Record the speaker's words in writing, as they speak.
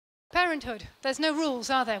Parenthood. There's no rules,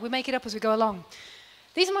 are there? We make it up as we go along.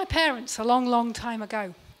 These are my parents a long, long time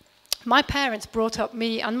ago. My parents brought up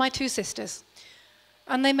me and my two sisters,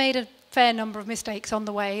 and they made a fair number of mistakes on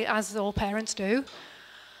the way, as all parents do.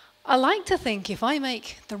 I like to think if I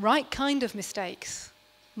make the right kind of mistakes,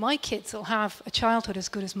 my kids will have a childhood as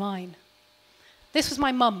good as mine. This was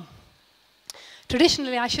my mum.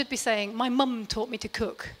 Traditionally, I should be saying, my mum taught me to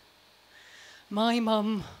cook. My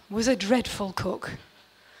mum was a dreadful cook.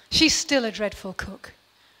 She's still a dreadful cook.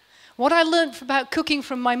 What I learned about cooking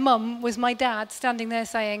from my mum was my dad standing there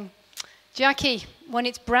saying, "Jackie, when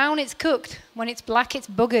it's brown, it's cooked. When it's black, it's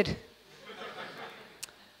buggered."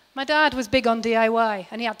 My dad was big on DIY,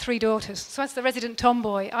 and he had 3 daughters. So as the resident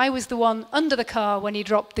tomboy, I was the one under the car when he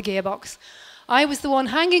dropped the gearbox. I was the one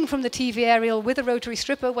hanging from the TV aerial with a rotary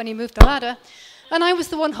stripper when he moved the ladder, and I was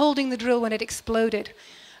the one holding the drill when it exploded.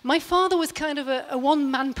 My father was kind of a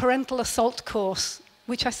one-man parental assault course,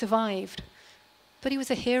 which I survived. But he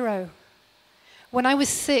was a hero. When I was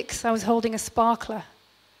 6, I was holding a sparkler,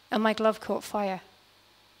 and my glove caught fire.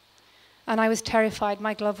 And I was terrified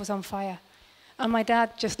my glove was on fire. And my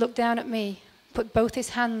dad just looked down at me, put both his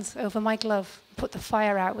hands over my glove, put the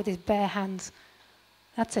fire out with his bare hands.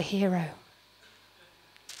 That's a hero.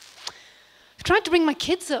 I've tried to bring my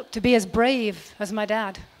kids up to be as brave as my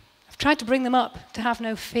dad. I've tried to bring them up to have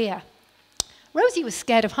no fear. Rosie was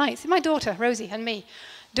scared of heights. My daughter, Rosie, and me,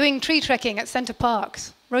 doing tree trekking at Centre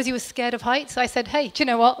Parks. Rosie was scared of heights. I said, "Hey, do you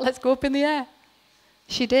know what? Let's go up in the air."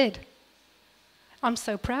 She did. I'm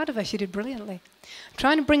so proud of her. She did brilliantly. I'm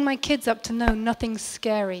trying to bring my kids up to know nothing's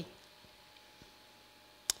scary.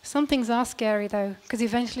 Some things are scary, though, because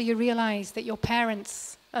eventually you realize that your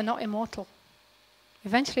parents are not immortal.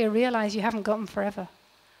 Eventually you realize you haven't got them forever.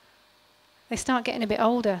 They start getting a bit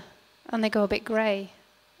older, and they go a bit grey,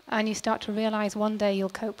 and you start to realize one day you'll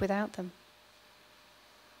cope without them.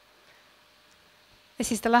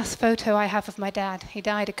 This is the last photo I have of my dad. He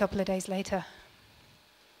died a couple of days later.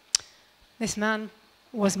 This man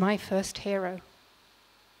was my first hero.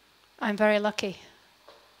 I'm very lucky.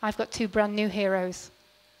 I've got 2 brand new heroes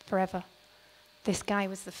forever. This guy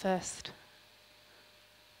was the first.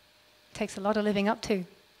 It takes a lot of living up to.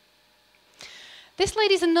 This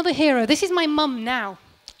lady's another hero. This is my mum now.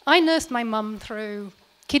 I nursed my mum through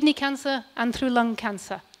kidney cancer and through lung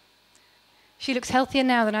cancer. She looks healthier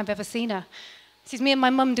now than I've ever seen her. This is me and my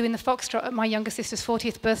mum doing the foxtrot at my younger sister's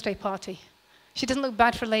 40th birthday party. She doesn't look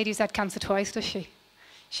bad for a lady who's had cancer twice, does she?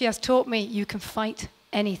 She has taught me you can fight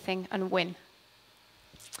anything and win.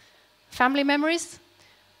 Family memories.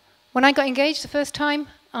 When I got engaged the first time,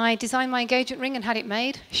 I designed my engagement ring and had it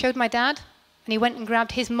made, showed my dad, and he went and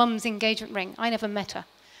grabbed his mum's engagement ring. I never met her.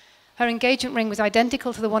 Her engagement ring was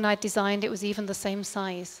identical to the one I'd designed. It was even the same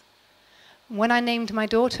size. When I named my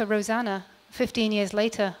daughter Rosanna, 15 years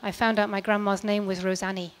later, I found out my grandma's name was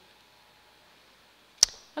Rosannie.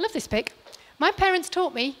 I love this pic. My parents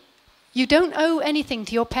taught me, you don't owe anything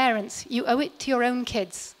to your parents. You owe it to your own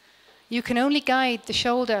kids. You can only guide the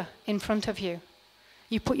shoulder in front of you.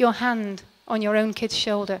 You put your hand on your own kid's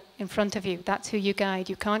shoulder in front of you. That's who you guide.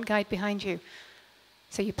 You can't guide behind you.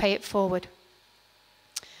 So you pay it forward.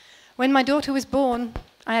 When my daughter was born,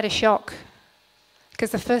 I had a shock.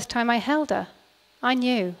 Because the first time I held her, I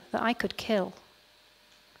knew that I could kill.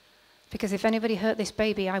 Because if anybody hurt this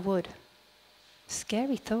baby, I would.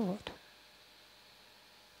 Scary thought.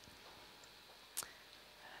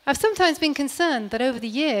 I've sometimes been concerned that over the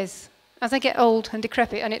years, as I get old and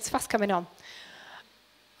decrepit, and it's fast coming on,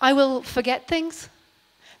 I will forget things.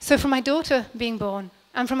 So from my daughter being born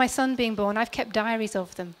and from my son being born, I've kept diaries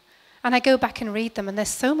of them. And I go back and read them, and there's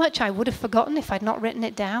so much I would have forgotten if I'd not written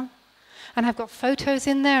it down. And I've got photos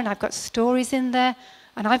in there, and I've got stories in there,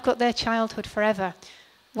 and I've got their childhood forever.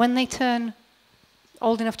 When they turn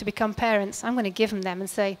old enough to become parents, I'm going to give them and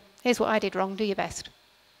say, "Here's what I did wrong, do your best."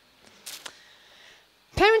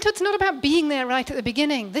 Parenthood's not about being there right at the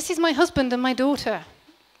beginning. This is my husband and my daughter.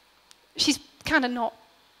 She's kind of not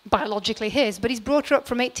biologically his, but he's brought her up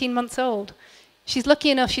from 18 months old. She's lucky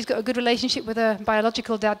enough she's got a good relationship with her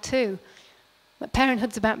biological dad too. But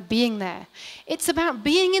parenthood's about being there. It's about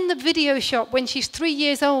being in the video shop when she's 3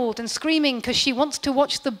 years old and screaming because she wants to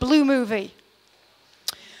watch the Blue movie.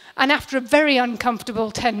 And after a very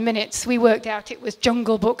uncomfortable 10 minutes, we worked out it was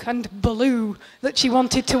Jungle Book and Baloo that she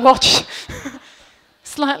wanted to watch.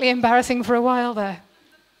 Slightly embarrassing for a while there.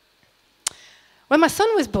 When my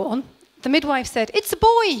son was born, the midwife said, "It's a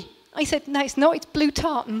boy." I said, "No, it's not, it's blue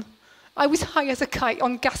tartan." I was high as a kite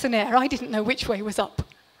on gas and air. I didn't know which way was up.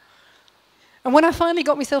 And when I finally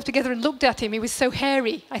got myself together and looked at him, he was so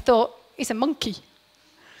hairy, I thought, he's a monkey.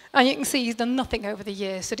 And you can see he's done nothing over the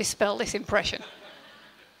years to dispel this impression.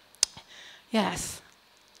 Yes.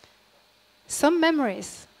 Some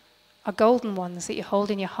memories are golden ones that you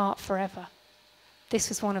hold in your heart forever. This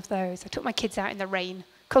was one of those. I took my kids out in the rain,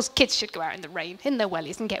 because kids should go out in the rain, in their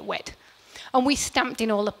wellies, and get wet. And we stamped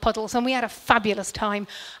in all the puddles, and we had a fabulous time.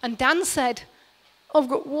 And Dan said, I've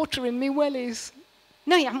got water in me wellies.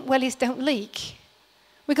 No, you haven't. Wellies don't leak.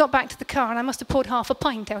 We got back to the car, and I must have poured half a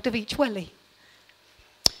pint out of each welly.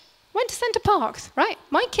 Went to Centre Parks, right?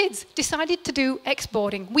 My kids decided to do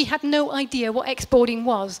X-boarding. We had no idea what X-boarding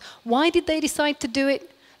was. Why did they decide to do it?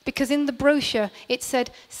 Because in the brochure, it said,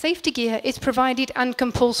 safety gear is provided and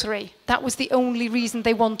compulsory. That was the only reason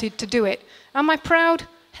they wanted to do it. Am I proud?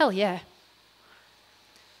 Hell yeah.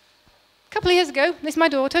 A couple of years ago, this is my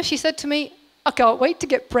daughter, she said to me, I can't wait to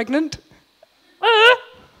get pregnant.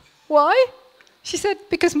 Why? She said,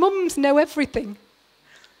 because mums know everything.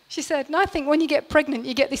 She said, and I think when you get pregnant,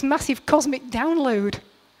 you get this massive cosmic download.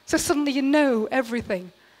 So suddenly you know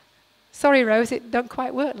everything. Sorry, Rose, it don't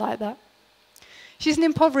quite work like that. She's an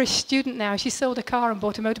impoverished student now. She sold a car and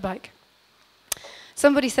bought a motorbike.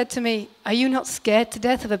 Somebody said to me, are you not scared to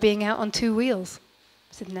death of her being out on 2 wheels?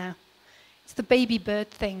 I said, no. It's the baby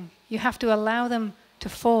bird thing. You have to allow them to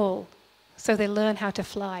fall so they learn how to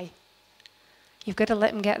fly. You've got to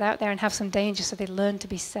let them get out there and have some danger so they learn to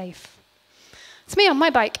be safe. It's me on my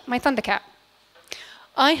bike, my Thundercat.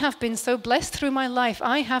 I have been so blessed through my life.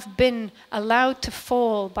 I have been allowed to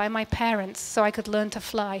fall by my parents so I could learn to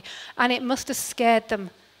fly. And it must have scared them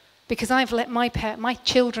because I've let my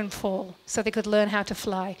children fall so they could learn how to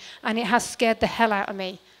fly. And it has scared the hell out of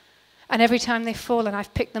me. And every time they've fallen,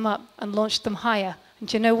 I've picked them up and launched them higher. And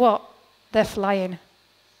do you know what? They're flying.